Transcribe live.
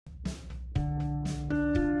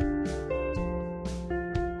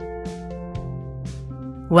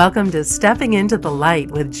Welcome to Stepping into the Light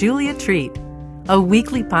with Julia Treat, a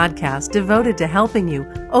weekly podcast devoted to helping you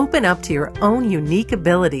open up to your own unique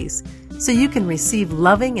abilities so you can receive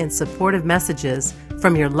loving and supportive messages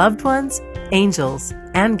from your loved ones, angels,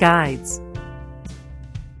 and guides.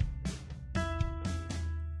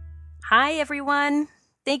 Hi, everyone.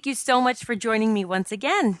 Thank you so much for joining me once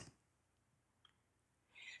again.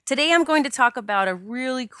 Today, I'm going to talk about a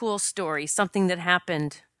really cool story, something that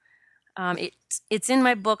happened. It's in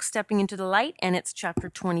my book, Stepping into the Light, and it's chapter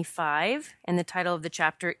 25, and the title of the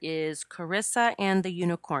chapter is Carissa and the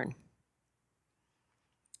Unicorn.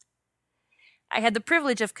 I had the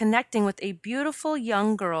privilege of connecting with a beautiful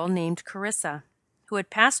young girl named Carissa, who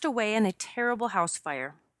had passed away in a terrible house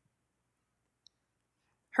fire.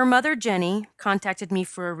 Her mother, Jenny, contacted me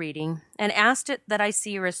for a reading and asked that I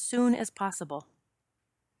see her as soon as possible.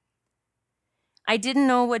 I didn't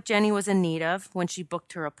know what Jenny was in need of when she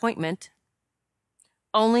booked her appointment,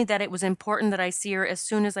 only that it was important that I see her as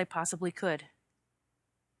soon as I possibly could.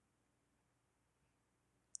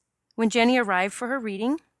 When Jenny arrived for her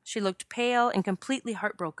reading, she looked pale and completely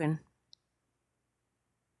heartbroken.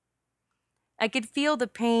 I could feel the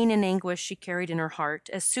pain and anguish she carried in her heart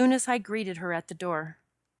as soon as I greeted her at the door.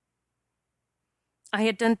 I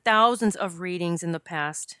had done thousands of readings in the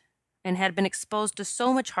past and had been exposed to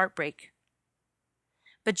so much heartbreak.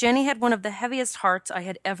 But Jenny had one of the heaviest hearts I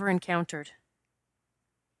had ever encountered.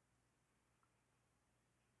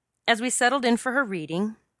 As we settled in for her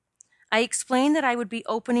reading, I explained that I would be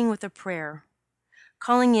opening with a prayer,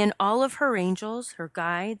 calling in all of her angels, her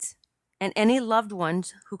guides, and any loved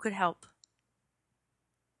ones who could help.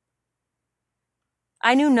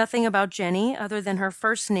 I knew nothing about Jenny other than her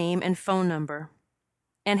first name and phone number,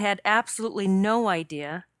 and had absolutely no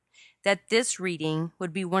idea that this reading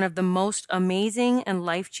would be one of the most amazing and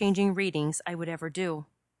life-changing readings I would ever do.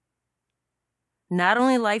 Not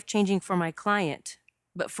only life-changing for my client,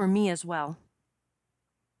 but for me as well.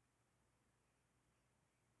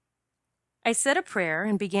 I said a prayer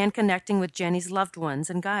and began connecting with Jenny's loved ones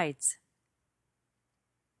and guides.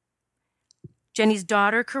 Jenny's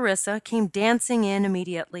daughter, Carissa, came dancing in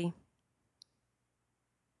immediately.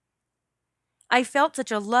 I felt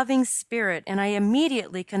such a loving spirit, and I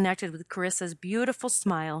immediately connected with Carissa's beautiful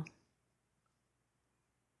smile.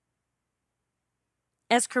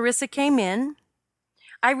 As Carissa came in,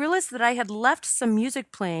 I realized that I had left some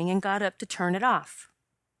music playing and got up to turn it off.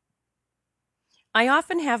 I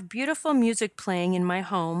often have beautiful music playing in my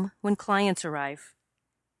home when clients arrive,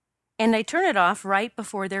 and I turn it off right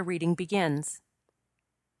before their reading begins.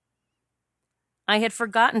 I had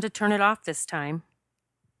forgotten to turn it off this time,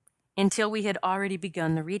 until we had already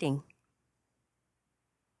begun the reading.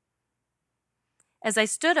 As I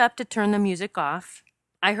stood up to turn the music off,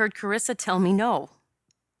 I heard Carissa tell me no.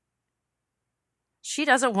 She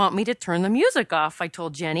doesn't want me to turn the music off, I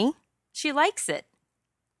told Jenny. She likes it.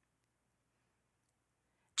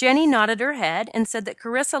 Jenny nodded her head and said that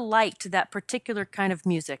Carissa liked that particular kind of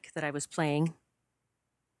music that I was playing,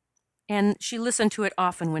 and she listened to it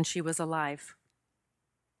often when she was alive.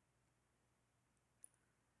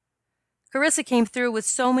 Carissa came through with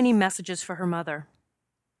so many messages for her mother.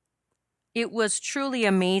 It was truly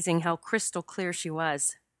amazing how crystal clear she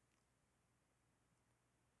was.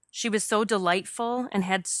 She was so delightful and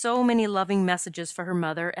had so many loving messages for her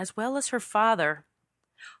mother as well as her father,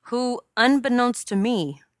 who, unbeknownst to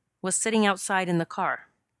me, was sitting outside in the car.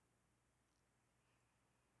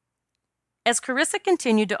 As Carissa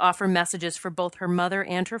continued to offer messages for both her mother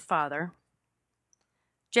and her father,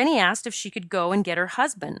 Jenny asked if she could go and get her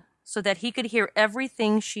husband so that he could hear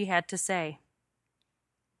everything she had to say.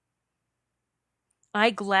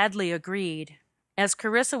 I gladly agreed, as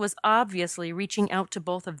Carissa was obviously reaching out to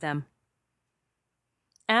both of them.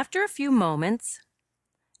 After a few moments,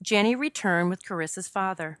 Jenny returned with Carissa's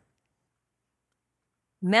father.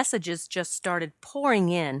 Messages just started pouring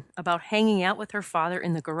in about hanging out with her father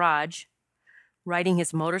in the garage, riding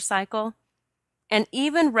his motorcycle, and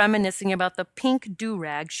even reminiscing about the pink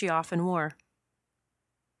do-rag she often wore.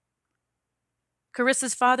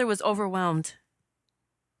 Carissa's father was overwhelmed.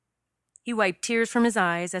 He wiped tears from his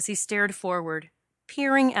eyes as he stared forward,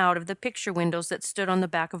 peering out of the picture windows that stood on the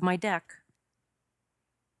back of my deck.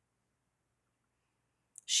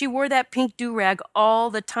 She wore that pink do-rag all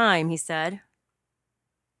the time, he said.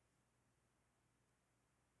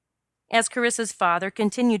 As Carissa's father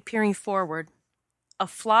continued peering forward, a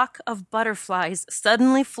flock of butterflies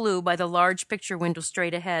suddenly flew by the large picture window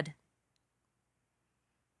straight ahead.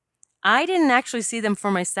 I didn't actually see them for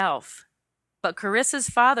myself, but Carissa's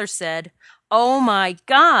father said, "Oh my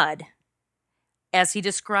God," as he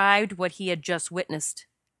described what he had just witnessed.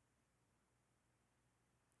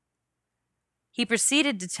 He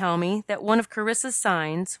proceeded to tell me that one of Carissa's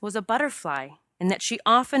signs was a butterfly and that she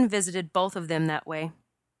often visited both of them that way.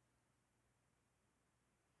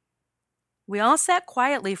 We all sat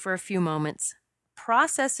quietly for a few moments,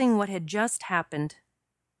 processing what had just happened.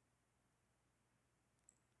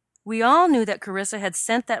 We all knew that Carissa had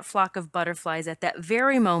sent that flock of butterflies at that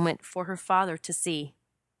very moment for her father to see.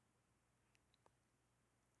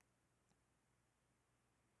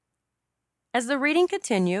 As the reading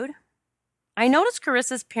continued, I noticed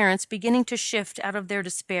Carissa's parents beginning to shift out of their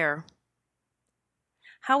despair.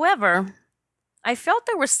 However, I felt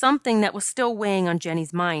there was something that was still weighing on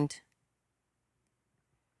Jenny's mind.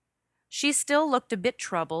 She still looked a bit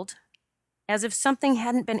troubled, as if something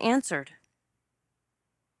hadn't been answered.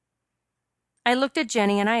 I looked at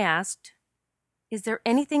Jenny and I asked, "Is there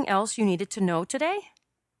anything else you needed to know today?"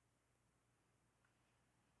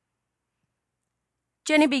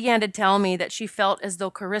 Jenny began to tell me that she felt as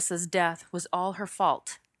though Carissa's death was all her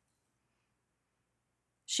fault.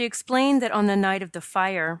 She explained that on the night of the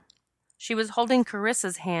fire, she was holding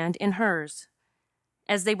Carissa's hand in hers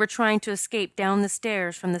as they were trying to escape down the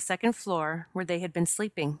stairs from the second floor where they had been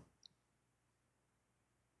sleeping.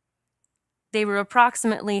 They were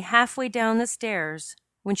approximately halfway down the stairs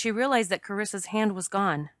when she realized that Carissa's hand was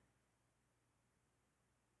gone.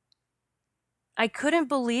 "I couldn't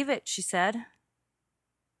believe it," she said.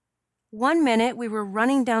 "One minute we were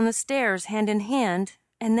running down the stairs hand in hand,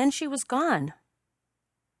 and then she was gone."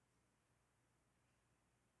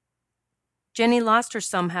 Jenny lost her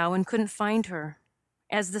somehow and couldn't find her,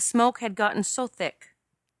 as the smoke had gotten so thick.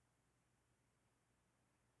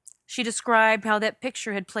 She described how that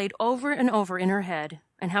picture had played over and over in her head,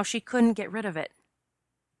 and how she couldn't get rid of it.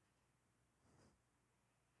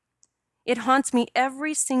 "It haunts me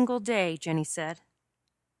every single day," Jenny said.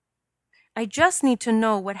 "I just need to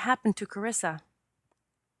know what happened to Carissa."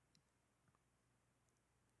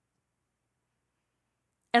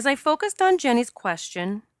 As I focused on Jenny's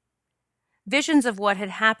question, visions of what had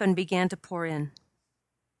happened began to pour in.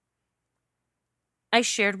 I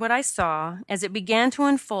shared what I saw as it began to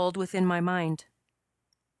unfold within my mind.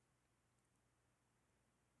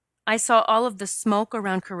 I saw all of the smoke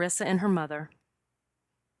around Carissa and her mother.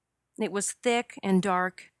 It was thick and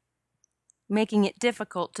dark, making it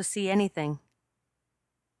difficult to see anything.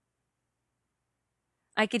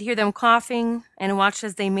 I could hear them coughing and watched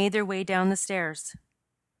as they made their way down the stairs.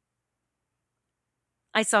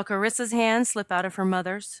 I saw Carissa's hand slip out of her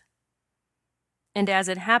mother's, and as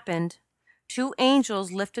it happened, 2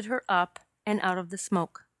 angels lifted her up and out of the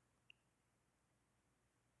smoke.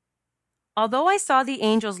 Although I saw the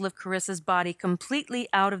angels lift Carissa's body completely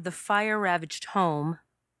out of the fire-ravaged home,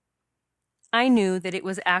 I knew that it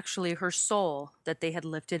was actually her soul that they had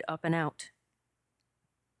lifted up and out.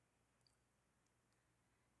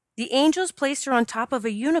 "The angels placed her on top of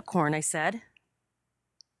a unicorn," I said.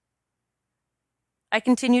 I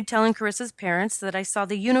continued telling Carissa's parents that I saw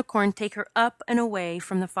the unicorn take her up and away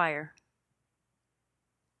from the fire.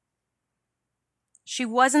 She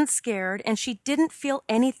wasn't scared, and she didn't feel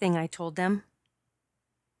anything, I told them.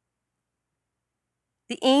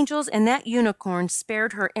 The angels and that unicorn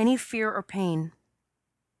spared her any fear or pain.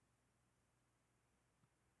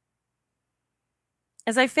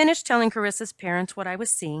 As I finished telling Carissa's parents what I was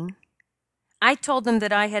seeing, I told them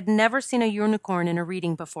that I had never seen a unicorn in a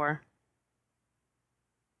reading before.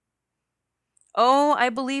 "Oh, I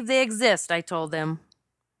believe they exist," I told them,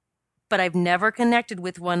 "but I've never connected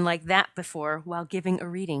with one like that before while giving a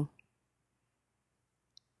reading."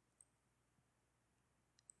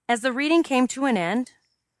 As the reading came to an end,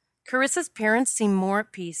 Carissa's parents seemed more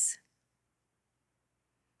at peace.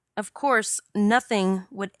 Of course, nothing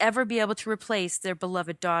would ever be able to replace their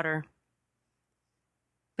beloved daughter.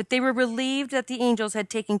 But they were relieved that the angels had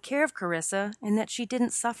taken care of Carissa and that she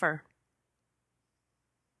didn't suffer.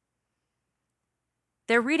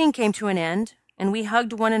 Their reading came to an end, and we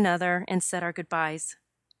hugged one another and said our goodbyes.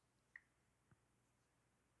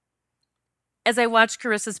 As I watched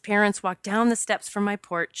Carissa's parents walk down the steps from my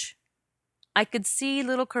porch, I could see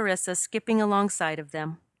little Carissa skipping alongside of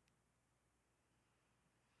them.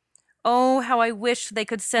 Oh, how I wished they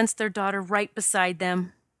could sense their daughter right beside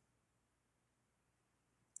them.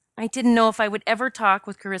 I didn't know if I would ever talk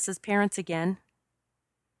with Carissa's parents again,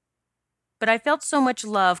 but I felt so much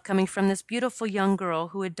love coming from this beautiful young girl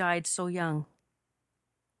who had died so young.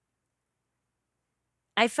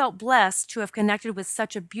 I felt blessed to have connected with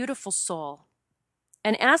such a beautiful soul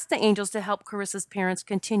and asked the angels to help Carissa's parents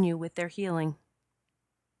continue with their healing.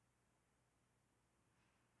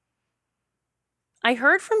 I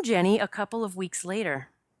heard from Jenny a couple of weeks later.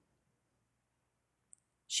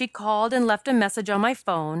 She called and left a message on my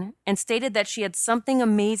phone and stated that she had something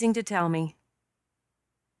amazing to tell me.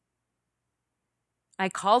 I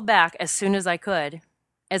called back as soon as I could,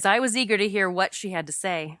 as I was eager to hear what she had to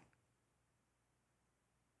say.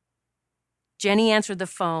 Jenny answered the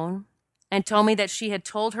phone and told me that she had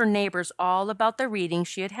told her neighbors all about the reading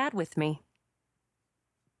she had had with me.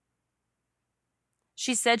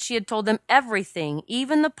 She said she had told them everything,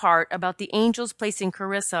 even the part about the angels placing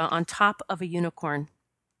Carissa on top of a unicorn.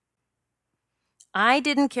 I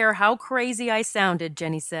didn't care how crazy I sounded,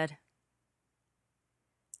 Jenny said.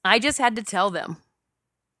 I just had to tell them.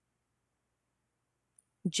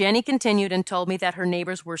 Jenny continued and told me that her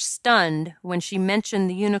neighbors were stunned when she mentioned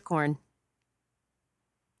the unicorn.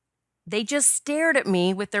 They just stared at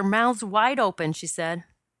me with their mouths wide open, she said.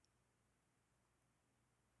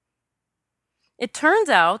 It turns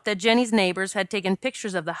out that Jenny's neighbors had taken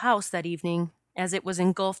pictures of the house that evening as it was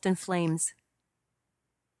engulfed in flames.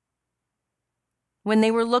 When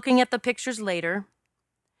they were looking at the pictures later,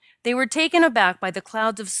 they were taken aback by the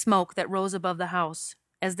clouds of smoke that rose above the house,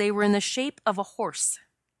 as they were in the shape of a horse.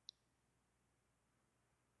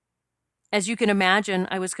 As you can imagine,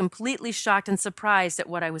 I was completely shocked and surprised at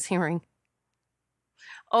what I was hearing.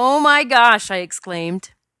 "Oh my gosh," I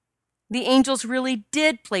exclaimed. "The angels really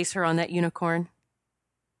did place her on that unicorn."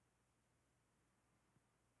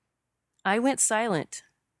 I went silent,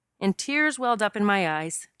 and tears welled up in my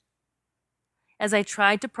eyes as I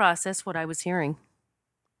tried to process what I was hearing.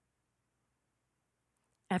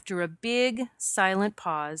 After a big, silent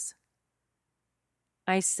pause,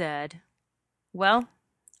 I said, "Well,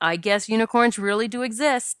 I guess unicorns really do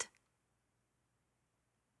exist."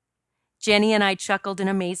 Jenny and I chuckled in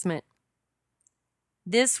amazement.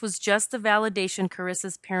 This was just the validation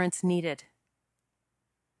Carissa's parents needed.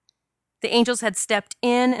 The angels had stepped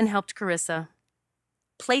in and helped Carissa,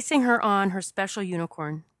 placing her on her special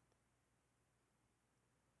unicorn.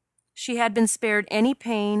 She had been spared any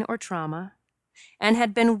pain or trauma and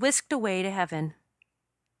had been whisked away to heaven.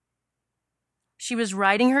 She was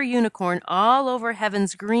riding her unicorn all over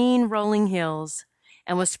heaven's green rolling hills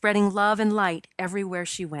and was spreading love and light everywhere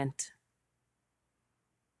she went.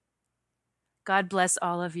 God bless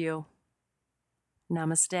all of you.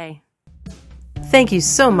 Namaste. Thank you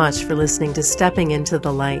so much for listening to Stepping Into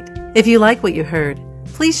the Light. If you like what you heard,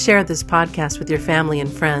 please share this podcast with your family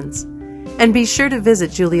and friends. And be sure to visit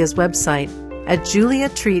Julia's website at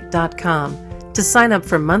juliatreat.com to sign up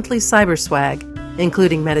for monthly cyber swag,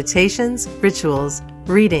 including meditations, rituals,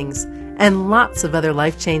 readings, and lots of other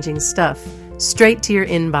life-changing stuff straight to your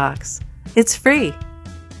inbox. It's free.